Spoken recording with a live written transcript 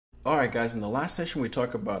All right, guys, in the last session, we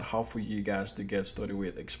talked about how for you guys to get started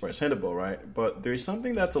with Express Handlebar, right? But there's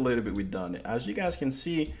something that's a little bit redundant. As you guys can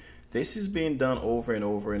see, this is being done over and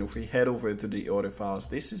over. And if we head over to the other files,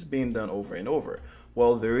 this is being done over and over.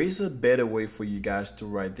 Well, there is a better way for you guys to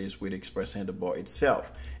write this with Express Handlebar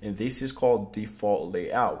itself. And this is called default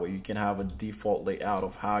layout, where you can have a default layout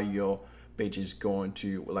of how your page is going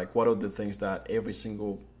to, like, what are the things that every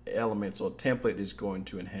single element or template is going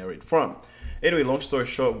to inherit from. Anyway, long story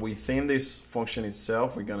short, within this function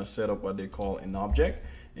itself, we're going to set up what they call an object.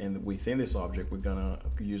 And within this object, we're going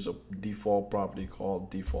to use a default property called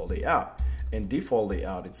default layout. And default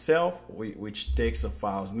layout itself, which takes a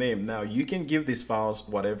file's name. Now, you can give these files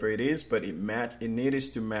whatever it is, but it needs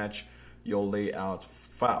to match your layout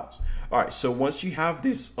files. All right, so once you have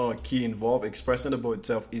this key involved, Express Handlebar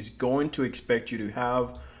itself is going to expect you to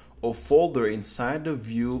have a folder inside the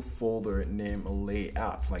view folder named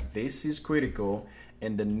layout. Like, this is critical,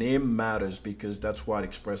 and the name matters because that's what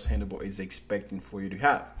Express Handlebar is expecting for you to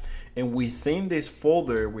have. And within this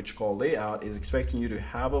folder, which called layout, is expecting you to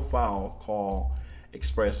have a file called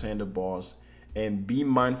Express Handlebars, and be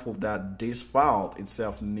mindful that this file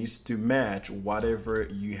itself needs to match whatever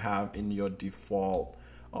you have in your default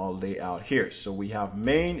layout here. So we have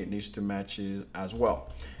main, it needs to match it as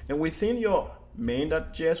well. And within your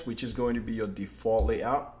main.js, which is going to be your default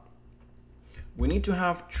layout, we need to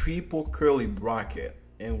have triple curly bracket.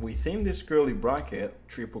 And within this curly bracket,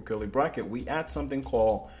 triple curly bracket, we add something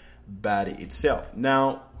called body itself.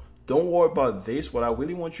 Now, don't worry about this. What I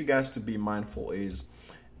really want you guys to be mindful is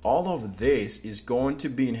all of this is going to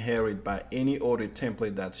be inherited by any other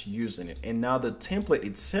template that's using it. And now the template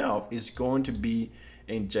itself is going to be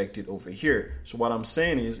injected over here. So what I'm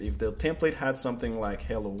saying is, if the template had something like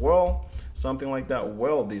hello world, something like that,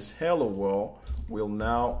 well, this hello world will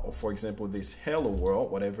now, or for example, this hello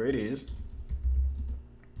world, whatever it is,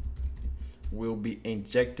 will be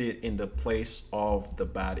injected in the place of the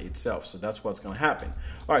body itself. So that's what's going to happen.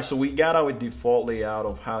 All right, so we got our default layout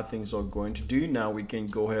of how things are going to do. Now we can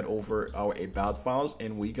go ahead over our about files,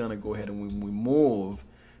 and we're going to go ahead and remove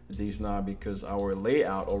these now because our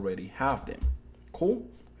layout already have them. Cool,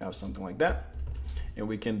 we have something like that. And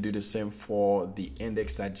we can do the same for the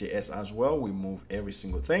index.js as well. We move every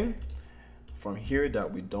single thing from here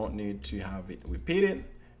that we don't need to have it repeated.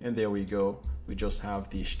 And there we go. We just have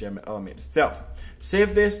the HTML element itself.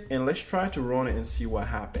 Save this and let's try to run it and see what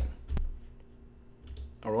happened.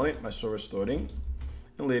 I run it, my server starting.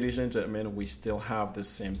 And ladies and gentlemen, we still have the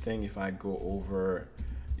same thing. If I go over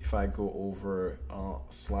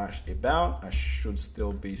slash about, I should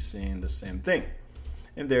still be seeing the same thing.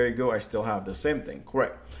 And there you go, I still have the same thing,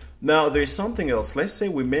 correct. Now there's something else. Let's say,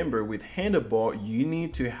 remember, with Handlebar, you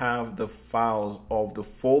need to have the files of the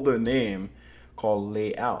folder name called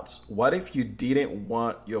layouts. What if you didn't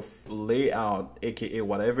want your layout, aka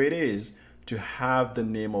whatever it is, to have the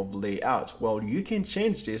name of layouts? Well, you can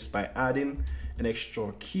change this by adding an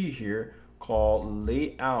extra key here called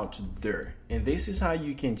layout there. And this is how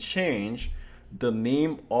you can change the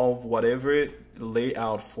name of whatever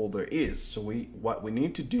layout folder is. So what we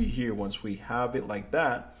need to do here, once we have it like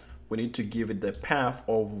that, we need to give it the path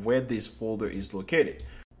of where this folder is located.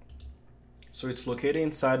 So it's located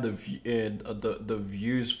inside the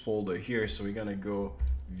views folder here. So we're gonna go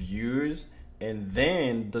views, and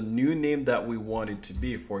then the new name that we want it to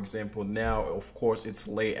be. For example, now of course it's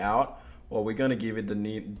layout. Well, we're gonna give it the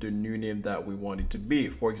new name that we want it to be.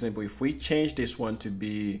 For example, if we change this one to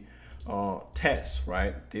be test,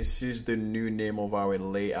 right? This is the new name of our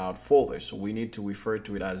layout folder. So we need to refer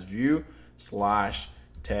to it as view/test.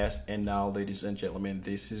 And now, ladies and gentlemen,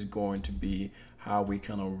 this is going to be how we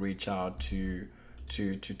kind of reach out to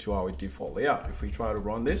our default layout. If we try to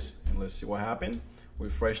run this and let's see what happened,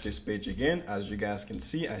 refresh this page again. As you guys can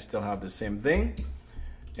see, I still have the same thing.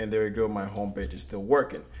 And there you go, my home page is still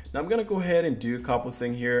working. Now I'm gonna go ahead and do a couple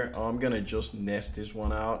things here. I'm gonna just nest this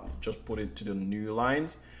one out, just put it to the new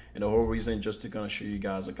lines. And the whole reason just to gonna show you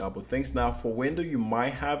guys a couple things. Now for Windows, you might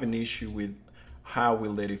have an issue with how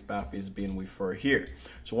relative path is being referred here.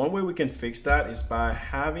 So one way we can fix that is by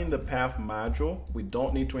having the path module. We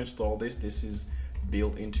don't need to install this. This is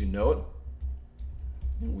built into Node.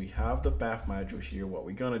 And we have the path module here. What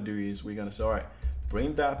we're gonna do is we're gonna say, all right,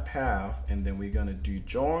 bring that path, and then we're gonna do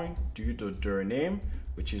join, do the dir name,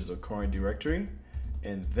 which is the current directory.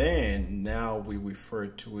 And then now we refer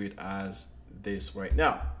to it as this right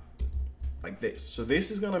now, like this. So this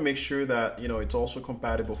is gonna make sure that, you know, it's also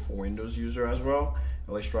compatible for Windows user as well.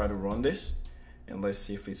 And let's try to run this and let's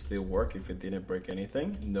see if it still works, if it didn't break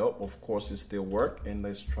anything. Nope, of course it still works. And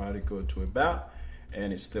let's try to go to about,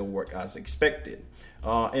 and it still worked as expected.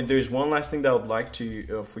 And there's one last thing that I would like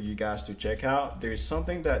to for you guys to check out. There's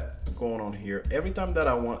something that going on here. Every time that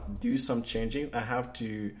I want to do some changing, I have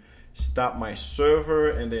to stop my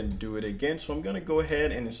server and then do it again. So I'm gonna go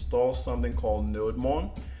ahead and install something called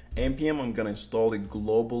NodeMon npm. I'm gonna install it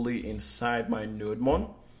globally inside my NodeMon,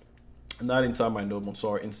 not inside my NodeMon,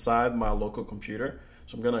 sorry, inside my local computer.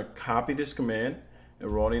 So I'm gonna copy this command and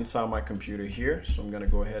run inside my computer here. So I'm gonna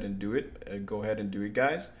go ahead and do it. Go ahead and do it,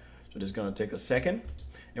 guys. So this is gonna take a second.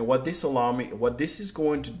 And what this is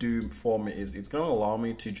going to do for me is it's gonna allow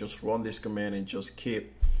me to just run this command and just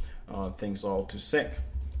keep things all to sync.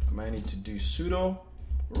 I might need to do sudo,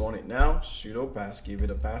 run it now, sudo give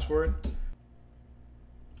it a password.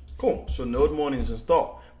 Cool, so NodeMon is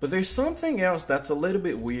installed. But there's something else that's a little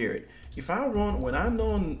bit weird. If I run, when I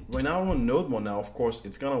run NodeMon now, of course,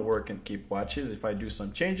 it's gonna work and keep watches. If I do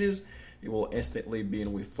some changes, it will instantly be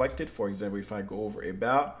reflected. For example, if I go over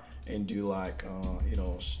about and do like,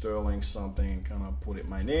 Sterling something, kind of put it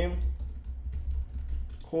my name.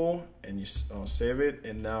 Cool, and you save it.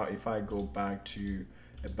 And now if I go back to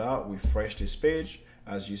about, refresh this page,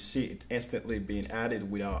 as you see, it's instantly being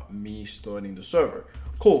added without me starting the server.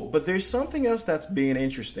 Cool, but there's something else that's being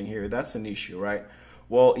interesting here. That's an issue, right?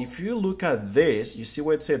 Well, if you look at this, you see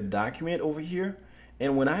where it said document over here,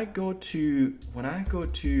 and when I go to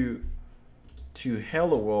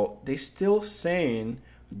hello world, they still saying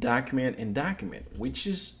document and document, which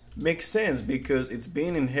makes sense because it's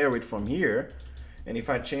being inherited from here. And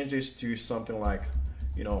if I change this to something like,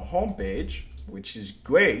 homepage, which is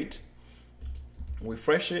great,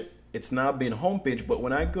 refresh it, it's now being homepage. But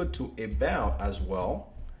when I go to about as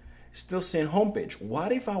well, it's still saying homepage.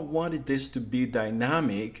 What if I wanted this to be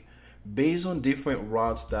dynamic based on different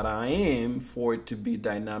routes that I am, for it to be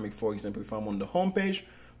dynamic? For example, if I'm on the homepage,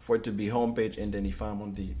 for it to be homepage, and then if I'm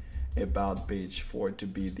on the about page, for it to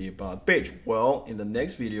be the about page. Well, in the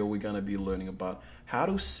next video, we're gonna be learning about how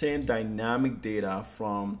to send dynamic data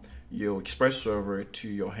from your Express server to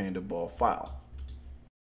your handlebar file.